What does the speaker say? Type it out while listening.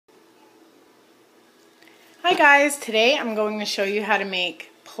Hi guys, today I'm going to show you how to make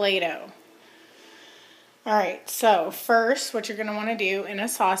Play-Doh. Alright, so first what you're going to want to do in a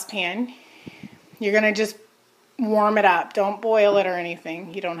saucepan, you're going to just warm it up. Don't boil it or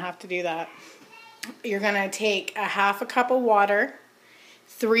anything. You don't have to do that. You're going to take a half a cup of water,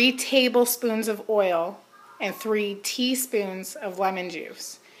 3 tablespoons of oil, and 3 teaspoons of lemon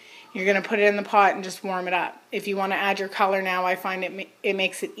juice. You're going to put it in the pot and just warm it up. If you want to add your color now, I find it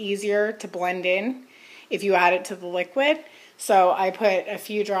makes it easier to blend in if you add it to the liquid. So I put a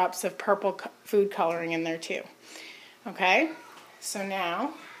few drops of purple food coloring in there too. Okay, so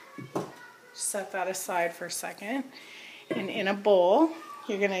now set that aside for a second. And in a bowl,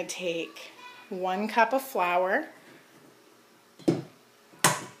 you're going to take 1 cup of flour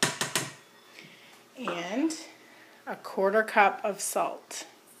and a 1/4 cup of salt.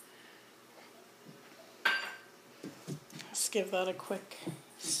 Let's give that a quick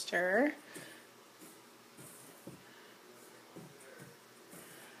stir.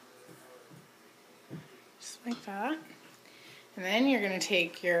 Just like that. And then you're going to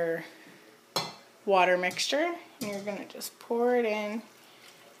take your water mixture and you're going to just pour it in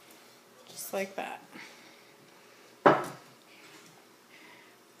just like that.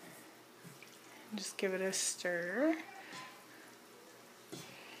 Just give it a stir.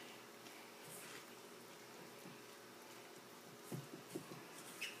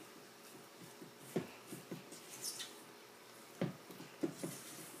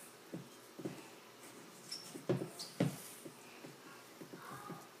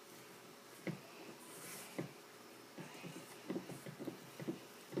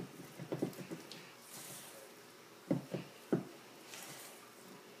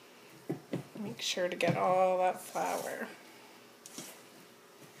 Make sure to get all that flour.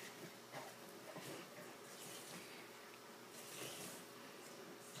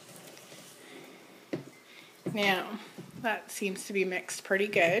 Now, that seems to be mixed pretty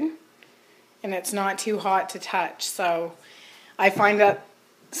good, and it's not too hot to touch, so I find that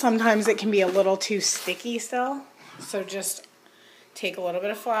sometimes it can be a little too sticky still, so just take a little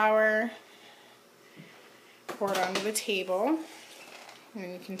bit of flour, pour it onto the table, and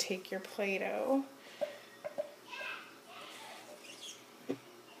then you can take your Play-Doh.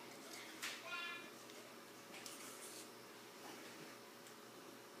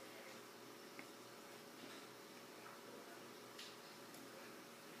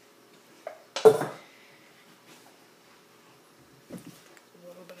 A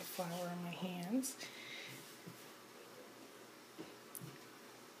little bit of flour on my hands.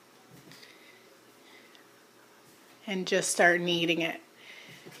 And just start kneading it.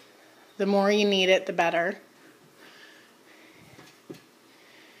 The more you knead it, the better.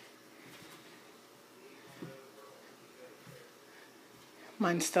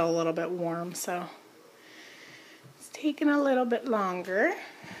 Mine's still a little bit warm, so it's taking a little bit longer.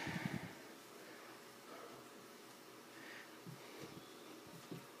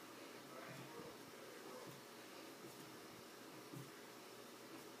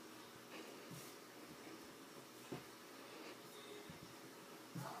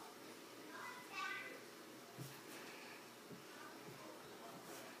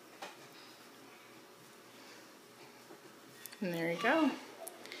 And there you go.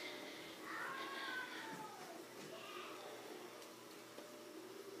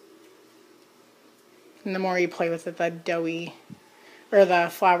 And the more you play with it, the doughy, or the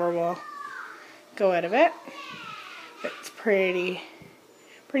flour will go out of it. But it's pretty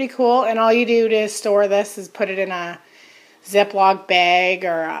cool. And all you do to store this is put it in a Ziploc bag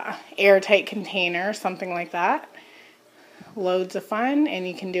or a airtight container, something like that. Loads of fun, and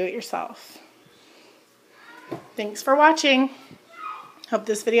you can do it yourself. Thanks for watching. Hope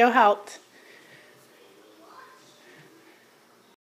this video helped.